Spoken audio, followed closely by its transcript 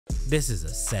This is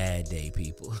a sad day,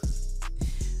 people.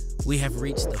 We have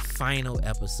reached the final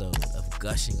episode of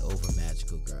Gushing Over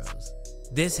Magical Girls.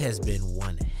 This has been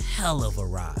one hell of a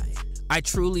ride. I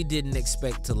truly didn't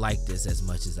expect to like this as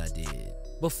much as I did.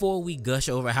 Before we gush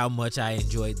over how much I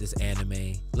enjoyed this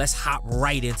anime, let's hop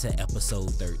right into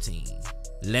episode 13.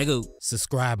 Lego,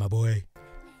 subscribe, my boy.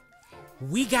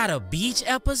 We got a beach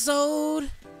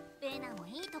episode?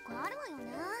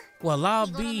 Well, I'll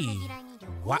be.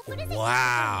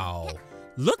 Wow.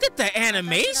 Look at the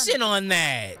animation on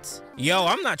that. Yo,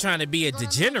 I'm not trying to be a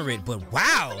degenerate, but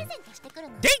wow.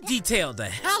 They detailed the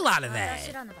hell out of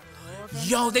that.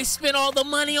 Yo, they spent all the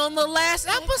money on the last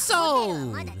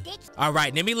episode. All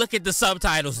right, let me look at the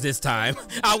subtitles this time.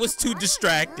 I was too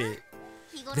distracted.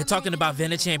 They're talking about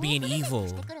Venichan being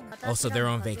evil. Oh, so they're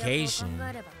on vacation.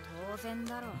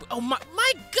 Oh my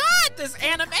God, this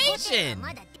animation.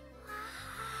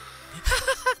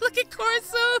 Look at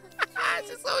Korsu.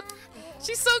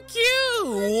 She's so cute.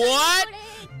 What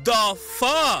the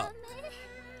fuck?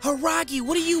 Haragi,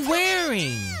 what are you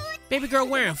wearing? Baby girl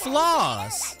wearing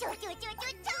floss.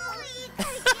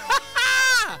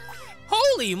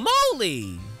 Holy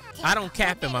moly. I don't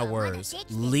cap in my words.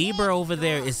 Libra over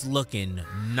there is looking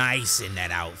nice in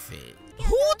that outfit.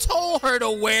 Who told her to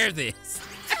wear this?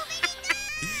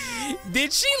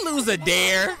 Did she lose a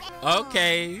dare?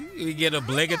 Okay, we get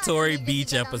obligatory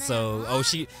beach episode. Oh,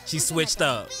 she switched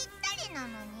up.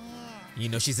 You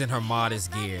know, she's in her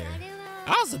modest gear.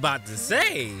 I was about to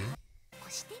say.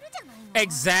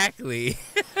 Exactly.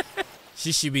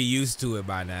 She should be used to it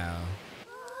by now.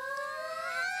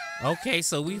 Okay,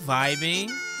 so we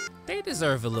vibing. They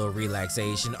deserve a little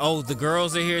relaxation. Oh, the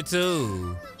girls are here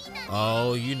too.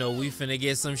 Oh, you know, we finna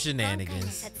get some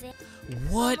shenanigans.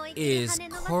 What is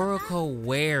Kuroko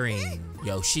wearing?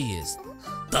 Yo, she is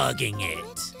thugging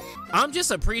it. I'm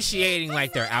just appreciating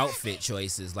like their outfit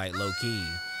choices, like low key.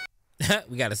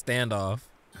 We got a standoff.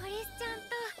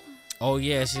 Oh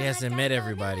yeah, she hasn't met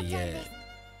everybody yet.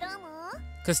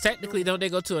 Cause technically, don't they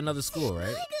go to another school,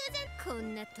 right? Oh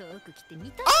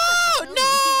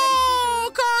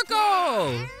no,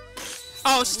 Kuroko!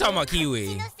 Oh, she's talking about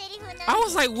Kiwi. I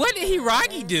was like, what did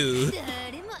Hiragi do?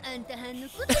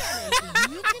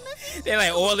 They're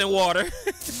like oil and water.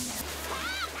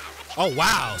 Oh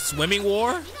wow, swimming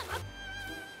war?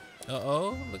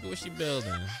 Uh-oh, look at what she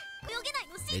building.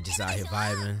 They just out here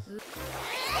vibing.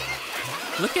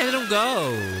 Look at them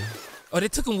go. Oh, they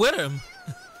took him with them.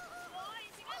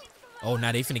 Oh,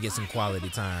 now they finna get some quality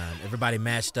time. Everybody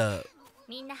matched up.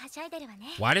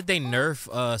 Why did they nerf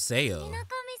Seo?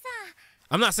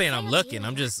 I'm not saying I'm looking.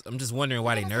 I'm just wondering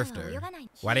why they nerfed her.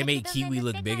 Why they made Kiwi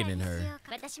look bigger than her.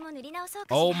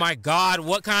 Oh my God,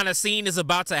 what kind of scene is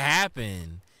about to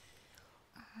happen?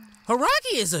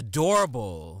 Haragi is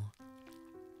adorable.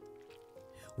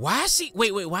 Why is she,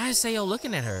 wait, why is Seo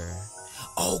looking at her?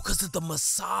 Oh, because of the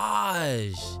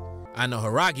massage. I know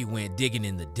Haragi went digging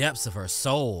in the depths of her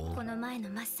soul.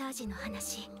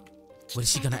 What is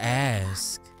she gonna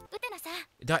ask?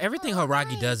 Everything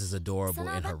Haragi does is adorable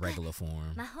in her regular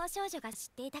form.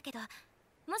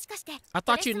 I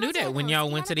thought you knew that when y'all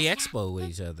went to the expo with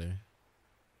each other.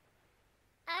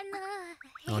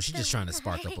 Oh, she's just trying to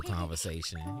spark up a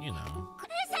conversation, you know.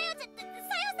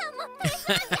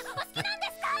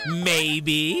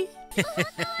 Maybe.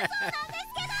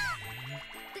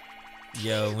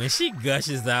 Yo, when she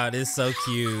gushes out, it's so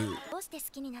cute.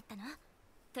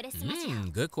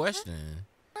 Good question.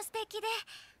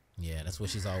 Yeah, that's what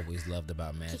she's always loved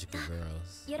about magical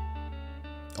girls.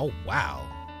 Oh, wow.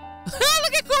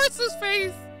 Look at Korsu's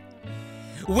face.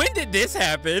 When did this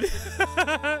happen?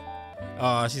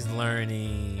 Oh, she's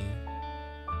learning.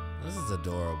 This is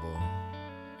adorable.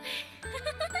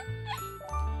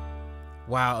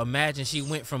 Wow, imagine she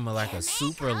went from like a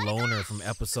super loner from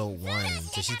episode 1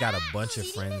 to she's got a bunch of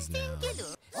friends now.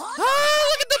 Oh,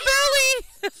 look at the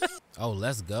belly! Oh,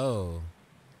 let's go.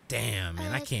 Damn,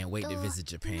 man, I can't wait to visit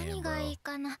Japan, bro.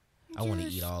 I want to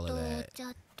eat all of that.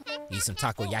 Eat some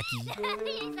takoyaki.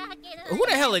 Who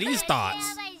the hell are these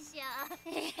thoughts?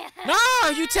 No,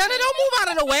 you tell her don't move out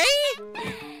of the way.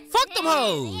 Fuck them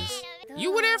hoes.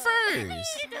 You were there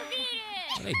first.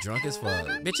 They drunk as fuck.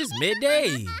 Bitch, it's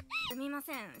midday.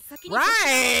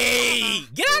 Right.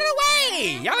 Get out of the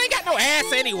way. Y'all ain't got no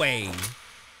ass anyway.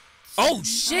 Oh,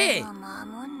 shit.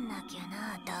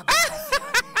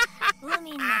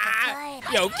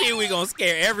 Yo, Kiwi gonna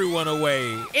scare everyone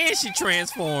away. And she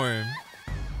transformed.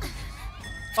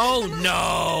 Oh,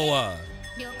 no.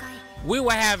 We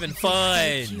were having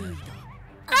fun.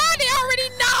 Oh, they already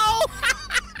know.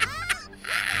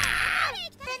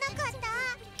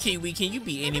 Kiwi, can you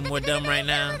be any more dumb right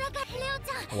now?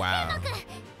 Wow.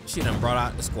 She done brought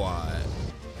out the squad.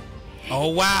 Oh,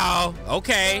 wow.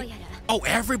 Okay. Oh,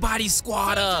 everybody's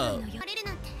squad up.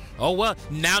 Oh, well,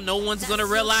 now no one's gonna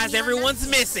realize everyone's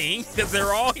missing because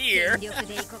they're all here.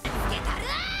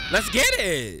 Let's get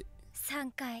it.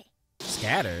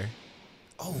 Scatter?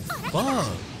 Oh, fuck.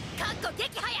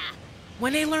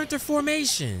 When they learned their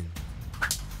formation.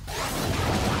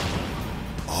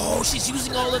 Oh, she's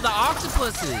using all of the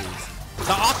octopuses.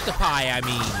 The octopi, I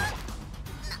mean.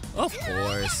 Of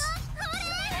course.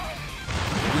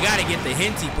 We gotta get the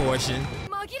hinty portion.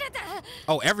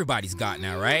 Oh, everybody's got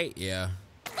now, right? Yeah.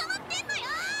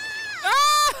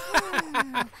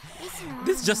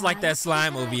 This is just like that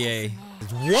slime OVA.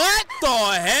 What the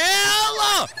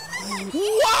hell?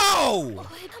 Whoa!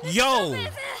 Yo,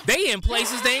 they in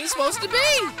places they ain't supposed to be.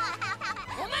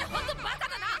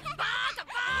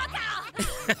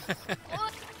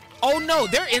 Oh no,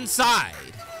 they're inside.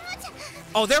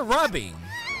 Oh, they're rubbing.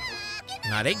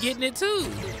 Now they getting it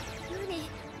too.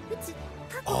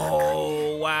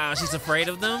 Oh, wow, she's afraid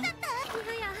of them?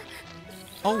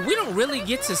 Oh, we don't really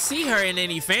get to see her in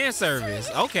any fan service.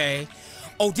 Okay.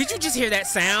 Oh, did you just hear that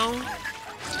sound?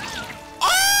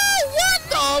 Oh, what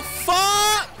the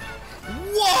fuck?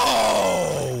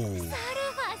 Whoa!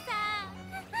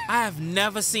 I have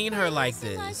never seen her like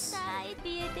this.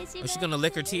 Is she gonna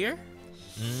lick her tear?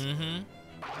 Mm-hmm.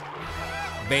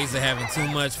 Beza having too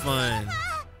much fun.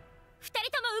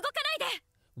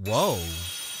 Whoa.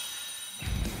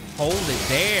 Hold it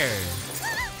there.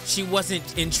 She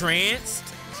wasn't entranced?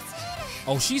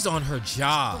 Oh, she's on her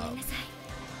job.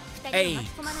 Hey,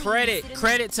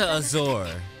 credit to Azor.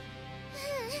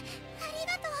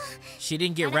 She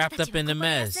didn't get wrapped up in the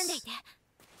mess.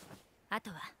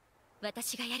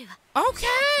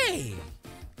 Okay.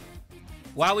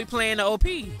 Why are we playing the OP?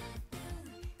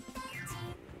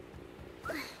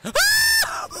 Oh,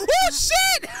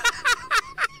 shit!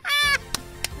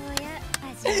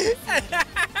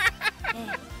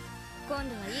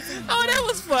 Oh, that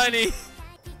was funny.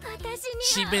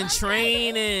 She been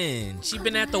training. She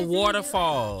been at the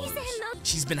waterfalls.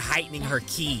 She's been heightening her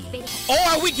ki. Oh,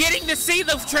 are we getting to see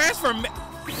the transformation?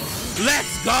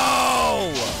 Let's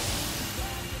go.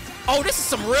 Oh, this is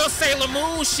some real Sailor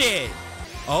Moon shit.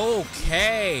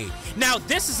 Okay. Now,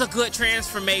 this is a good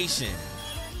transformation.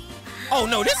 Oh,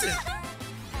 no, this is...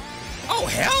 Oh,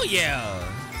 hell yeah.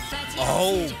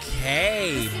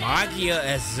 Okay. Magia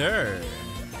Azur.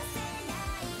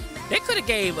 They could have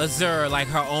gave Azur like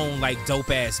her own like dope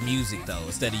ass music though,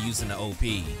 instead of using the OP.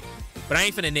 But I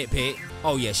ain't finna nitpick.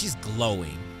 Oh yeah, she's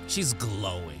glowing. She's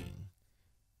glowing.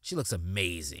 She looks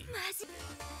amazing.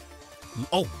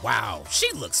 Oh wow, she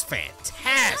looks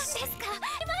fantastic.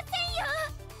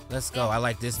 Let's go. I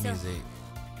like this music.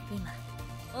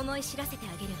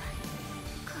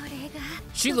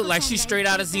 She look like she's straight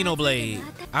out of Xenoblade.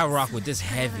 I rock with this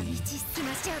heavy.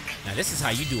 Now this is how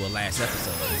you do a last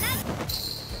episode.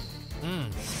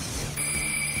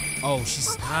 Oh, she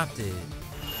stopped it.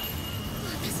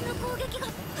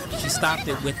 She stopped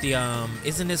it with the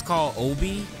isn't this called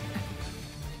Obi?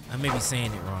 I may be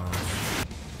saying it wrong.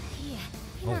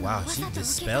 Oh wow, she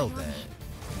dispelled that.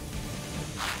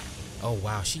 Oh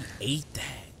wow, she ate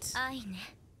that.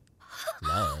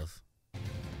 Love.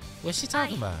 What's she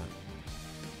talking about?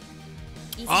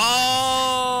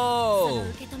 Oh!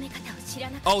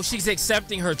 Oh, she's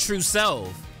accepting her true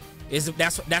self.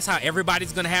 That's how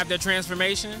everybody's gonna have their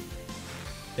transformation?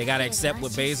 They gotta accept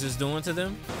what Bazer's doing to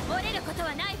them?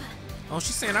 Oh,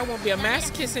 she's saying I won't be a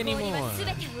masochist anymore.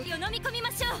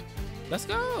 Let's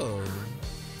go.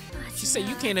 She said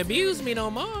you can't abuse me no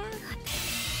more.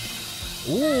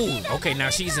 Ooh, okay, now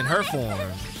she's in her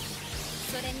form.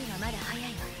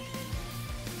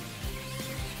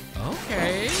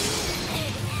 Okay.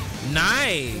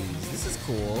 Nice. This is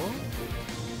cool.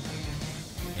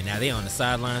 And now they on the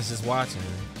sidelines just watching.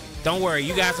 Don't worry,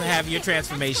 you guys will have your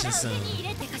transformation soon.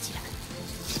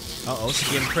 Uh-oh,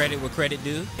 she getting credit where credit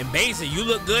due. And Baza, you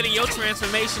look good in your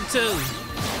transformation too.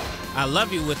 I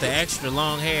love you with the extra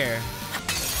long hair.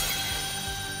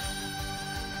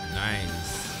 Nice.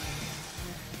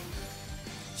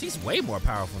 She's way more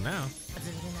powerful now.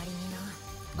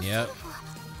 Yep.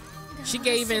 She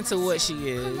gave in to what she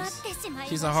is.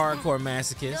 She's a hardcore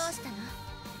masochist.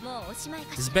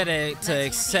 It's better to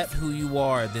accept who you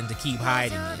are than to keep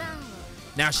hiding it.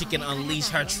 Now she can unleash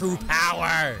her true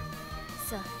power.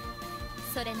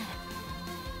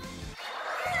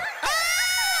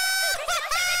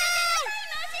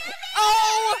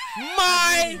 Oh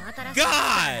my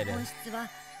God!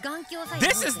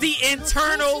 This is the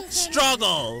internal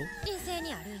struggle.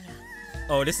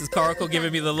 Oh, this is Karako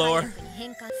giving me the lore?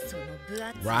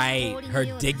 Right, her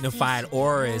dignified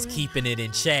aura is keeping it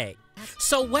in check.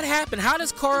 So what happened? How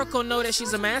does Karako know that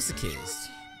she's a masochist?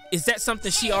 Is that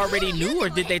something she already knew, or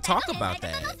did they talk about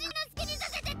that?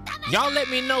 Y'all let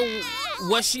me know,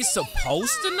 was she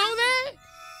supposed to know that?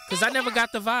 Because I never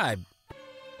got the vibe.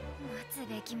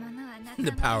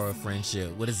 The power of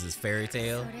friendship. What is this, fairy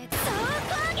tale?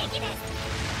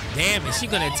 Damn, is she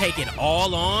gonna take it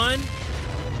all on?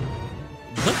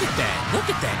 Look at that. Look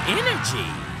at that energy.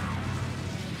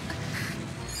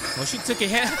 Well, she took it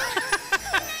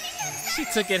she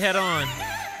took it head on.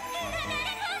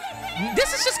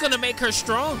 This is just gonna make her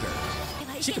stronger.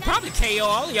 She could probably KO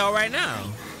all of y'all right now.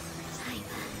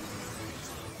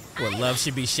 What, love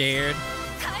should be shared?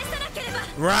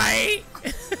 Right?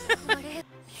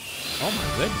 Oh my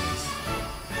goodness.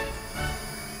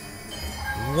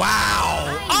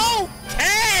 Wow.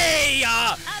 Okay.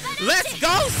 Let's go,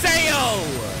 Sayo.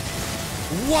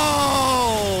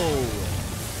 Whoa.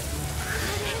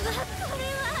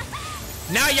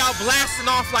 Now y'all blasting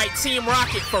off like Team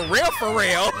Rocket for real, for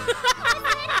real.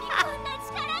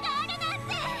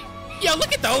 Yo,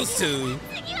 look at those two.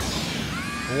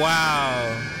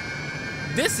 Wow.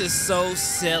 This is so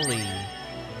silly.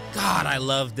 God, I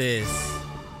love this.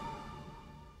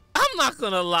 I'm not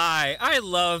gonna lie, I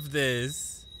love this.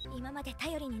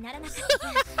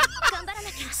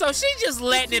 So she just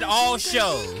letting it all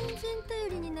show.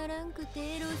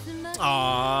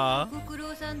 Aww.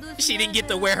 She didn't get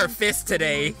to wear her fist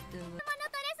today.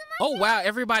 Oh wow,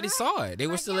 everybody saw it. They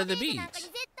were still at the beach.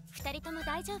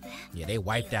 Yeah, they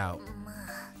wiped out.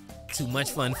 Too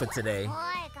much fun for today.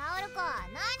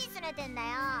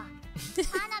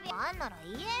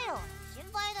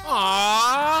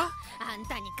 Aww.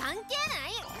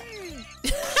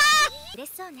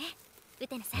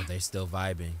 But they're still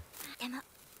vibing.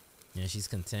 Yeah, she's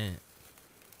content.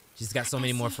 She's got so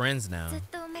many more friends now.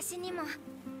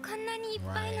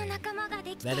 Right.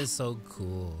 That is so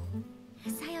cool.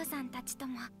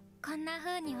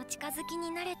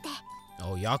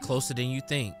 Oh, y'all closer than you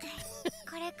think.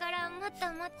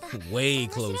 Way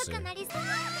closer.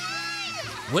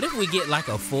 What if we get like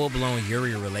a full-blown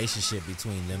Yuri relationship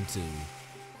between them two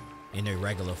in their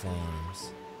regular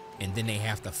forms, and then they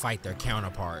have to fight their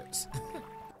counterparts?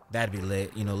 That'd be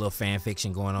lit. You know, a little fan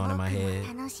fiction going on in my head.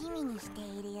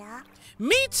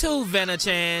 Me too,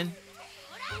 Vena-chan.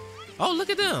 Oh, look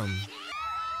at them.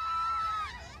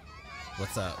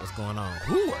 What's up? What's going on?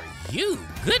 Who are you?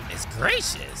 Goodness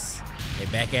gracious. They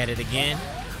back at it again.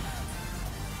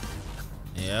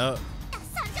 Yep.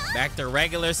 Back to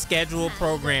regular scheduled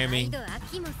programming. Okay,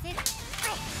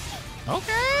 all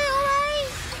right.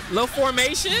 Little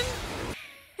formation.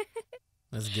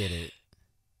 Let's get it.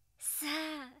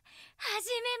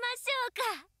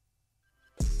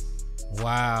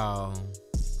 Wow.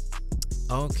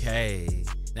 Okay.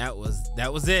 That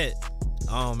was it.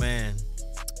 Oh man.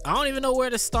 I don't even know where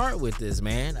to start with this,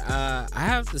 man. I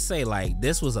have to say, like,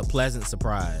 this was a pleasant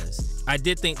surprise. I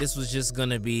did think this was just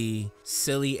gonna be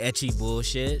silly, ecchi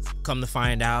bullshit. Come to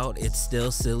find out, it's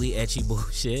still silly, ecchi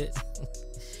bullshit.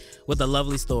 With a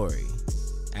lovely story.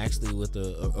 Actually, with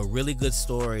a really good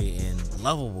story and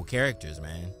lovable characters,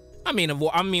 man. I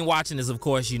mean, watching this, of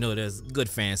course, you know, there's good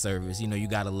fan service. You know, you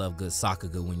gotta love good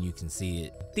Sakuga when you can see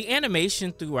it. The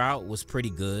animation throughout was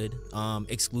pretty good,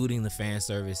 excluding the fan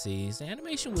service scenes. The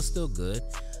animation was still good.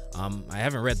 I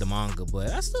haven't read the manga,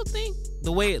 but I still think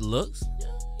the way it looks,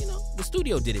 you know, the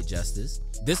studio did it justice.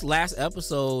 This last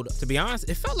episode, to be honest,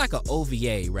 it felt like an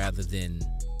OVA rather than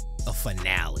a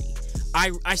finale.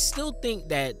 I still think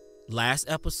that last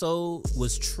episode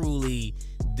was truly,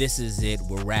 this is it,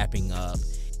 we're wrapping up.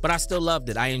 But I still loved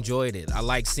it. I enjoyed it. I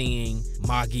like seeing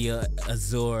Magia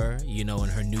Azure, you know, in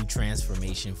her new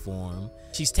transformation form.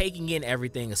 She's taking in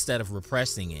everything instead of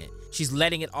repressing it. She's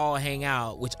letting it all hang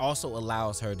out, which also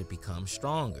allows her to become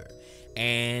stronger.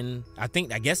 And I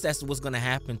guess that's what's gonna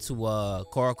happen to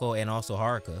Koroko and also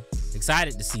Haruka.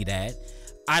 Excited to see that.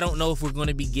 I don't know if we're going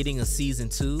to be getting a season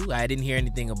 2. I didn't hear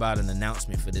anything about an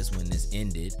announcement for this when this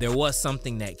ended. There was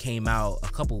something that came out a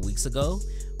couple weeks ago,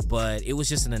 but it was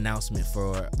just an announcement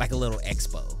for like a little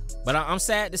expo. But I'm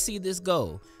sad to see this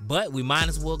go. But we might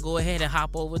as well go ahead and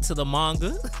hop over to the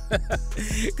manga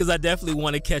because I definitely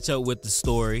want to catch up with the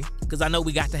story because I know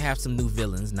we got to have some new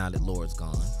villains now that Lord's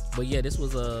gone. But yeah, this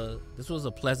was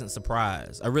a pleasant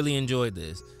surprise. I really enjoyed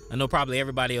this. I know probably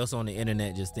everybody else on the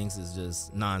internet just thinks it's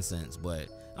just nonsense, but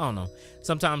I don't know.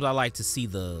 Sometimes I like to see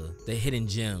the hidden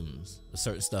gems of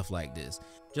certain stuff like this.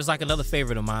 Just like another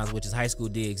favorite of mine, which is High School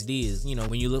DxD, is, you know,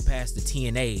 when you look past the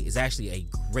TNA, it's actually a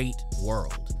great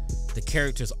world. The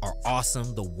characters are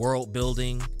awesome. The world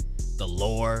building, the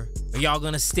lore. Are y'all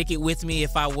gonna stick it with me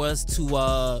if I was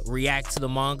to react to the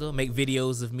manga, make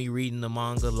videos of me reading the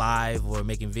manga live or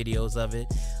making videos of it?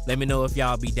 Let me know if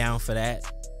y'all be down for that,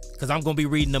 because I'm gonna be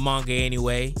reading the manga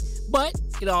anyway, but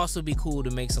it'd also be cool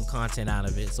to make some content out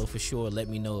of it. So for sure, let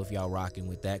me know if y'all rocking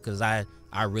with that, because I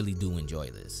really do enjoy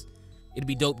this. It'd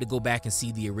be dope to go back and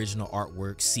see the original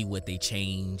artwork, see what they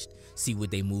changed, see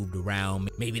what they moved around.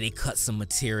 Maybe they cut some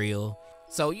material.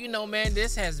 So, you know, man,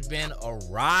 this has been a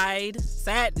ride.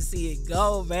 Sad to see it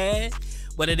go, man.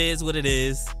 But it is what it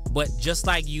is. But just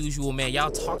like usual, man,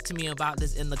 y'all talk to me about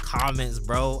this in the comments,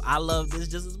 bro. I love this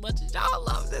just as much as y'all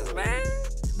love this, man.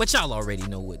 But y'all already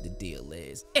know what the deal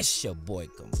is. It's your boy,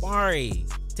 Kamari.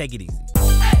 Take it easy.